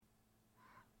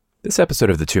This episode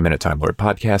of the 2-Minute Time Lord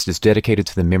podcast is dedicated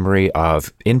to the memory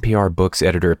of NPR Books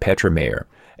editor Petra Mayer,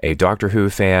 a Doctor Who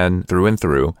fan through and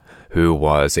through, who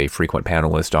was a frequent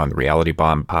panelist on the Reality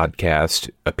Bomb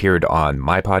podcast, appeared on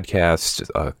my podcast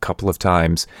a couple of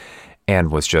times,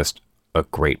 and was just a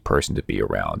great person to be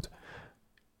around.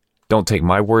 Don't take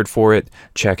my word for it.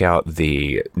 Check out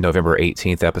the November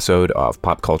 18th episode of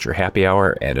Pop Culture Happy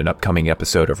Hour and an upcoming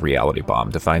episode of Reality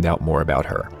Bomb to find out more about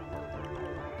her.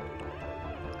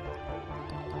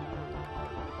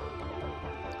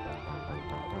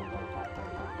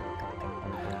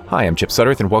 Hi, I'm Chip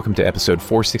Sudderth, and welcome to episode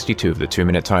 462 of the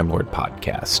 2-Minute Time Lord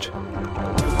podcast.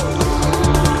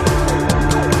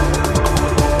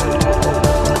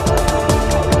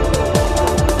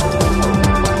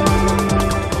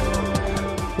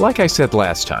 Like I said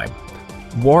last time,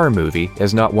 war movie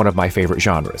is not one of my favorite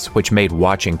genres, which made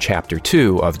watching Chapter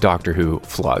 2 of Doctor Who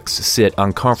Flux sit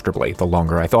uncomfortably the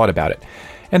longer I thought about it.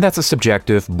 And that's a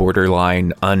subjective,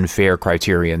 borderline, unfair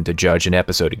criterion to judge an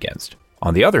episode against.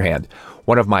 On the other hand,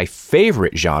 one of my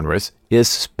favorite genres is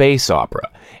space opera,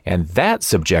 and that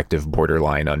subjective,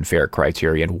 borderline, unfair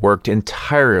criterion worked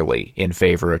entirely in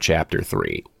favor of Chapter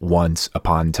 3, Once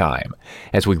Upon Time,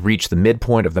 as we reach the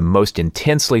midpoint of the most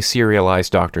intensely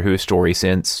serialized Doctor Who story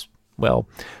since, well,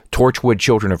 Torchwood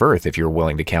Children of Earth, if you're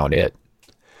willing to count it.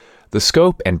 The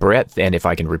scope and breadth, and if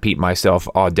I can repeat myself,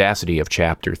 audacity of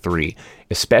Chapter 3,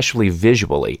 especially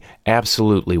visually,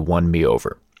 absolutely won me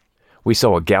over. We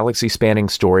saw a galaxy-spanning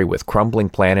story with crumbling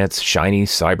planets, shiny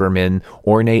Cybermen,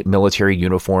 ornate military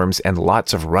uniforms, and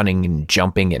lots of running and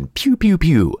jumping and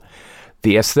pew-pew-pew.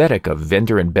 The aesthetic of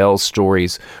Vendor and Bell's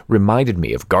stories reminded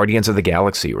me of Guardians of the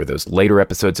Galaxy or those later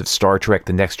episodes of Star Trek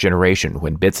The Next Generation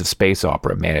when bits of space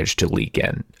opera managed to leak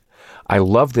in. I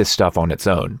love this stuff on its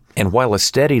own, and while a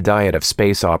steady diet of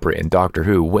space opera in Doctor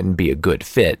Who wouldn't be a good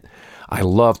fit, I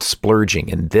loved splurging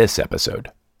in this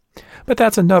episode. But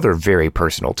that's another very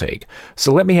personal take,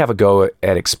 so let me have a go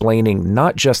at explaining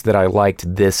not just that I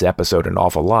liked this episode an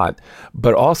awful lot,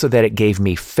 but also that it gave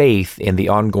me faith in the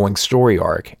ongoing story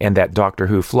arc and that Doctor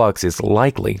Who Flux is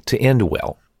likely to end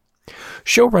well.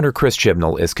 Showrunner Chris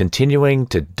Chibnall is continuing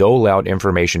to dole out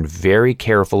information very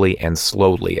carefully and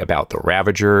slowly about the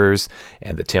Ravagers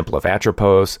and the Temple of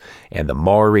Atropos and the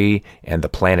Maori and the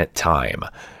planet Time.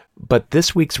 But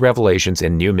this week's revelations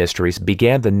and new mysteries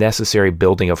began the necessary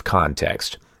building of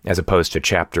context, as opposed to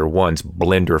Chapter 1's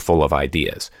blender full of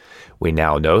ideas. We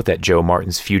now know that Joe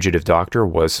Martin's fugitive doctor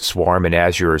was Swarm and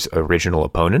Azure's original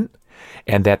opponent,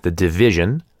 and that the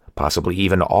Division, possibly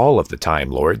even all of the Time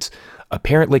Lords,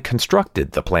 apparently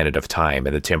constructed the Planet of Time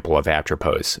and the Temple of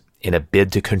Atropos in a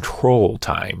bid to control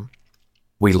time.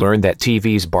 We learn that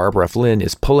TV's Barbara Flynn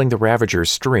is pulling the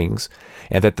Ravagers' strings,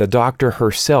 and that the Doctor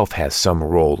herself has some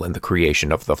role in the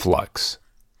creation of the Flux.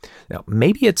 Now,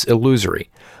 maybe it's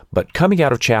illusory, but coming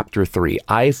out of Chapter 3,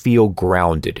 I feel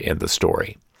grounded in the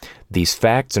story. These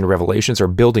facts and revelations are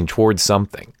building towards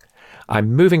something.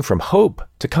 I'm moving from hope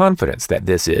to confidence that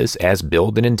this is, as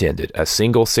billed and intended, a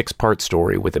single 6-part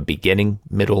story with a beginning,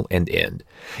 middle, and end.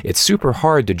 It's super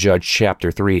hard to judge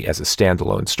Chapter 3 as a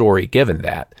standalone story given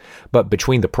that, but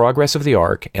between the progress of the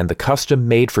arc and the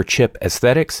custom-made-for-Chip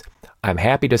aesthetics, I'm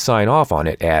happy to sign off on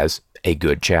it as a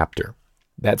good chapter.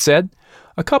 That said,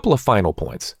 a couple of final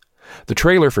points. The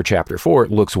trailer for Chapter 4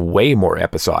 looks way more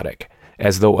episodic,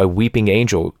 as though a Weeping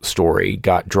Angel story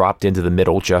got dropped into the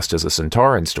middle just as a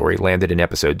Centauran story landed in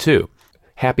Episode 2.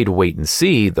 Happy to wait and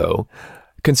see, though.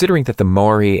 Considering that the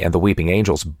Maori and the Weeping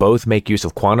Angels both make use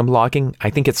of quantum locking, I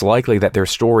think it's likely that their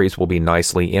stories will be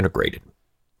nicely integrated.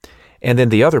 And then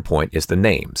the other point is the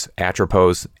names,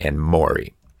 Atropos and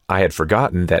Maori. I had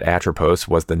forgotten that Atropos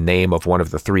was the name of one of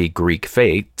the 3 Greek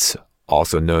fates,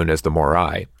 also known as the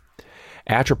Moirai.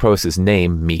 Atropos'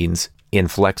 name means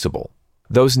inflexible.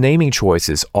 Those naming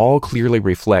choices all clearly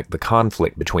reflect the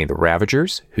conflict between the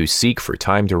Ravagers, who seek for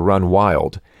time to run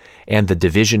wild, and the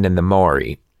Division and the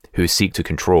Maori, who seek to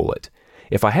control it.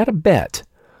 If I had a bet,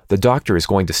 the Doctor is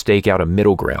going to stake out a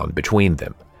middle ground between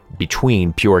them,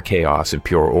 between pure chaos and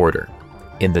pure order,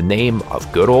 in the name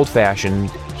of good old-fashioned,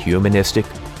 humanistic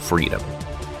freedom.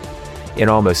 In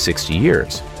almost 60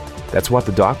 years, that's what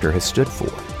the Doctor has stood for.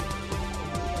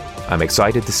 I'm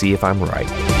excited to see if I'm right.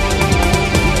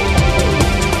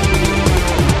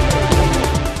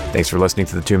 Thanks for listening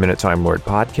to the 2-Minute Time Lord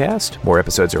podcast. More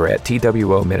episodes are at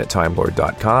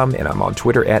TWOMinuteTimeLord.com, and I'm on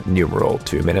Twitter at numeral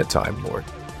 2-Minute Time Lord.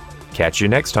 Catch you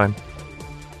next time.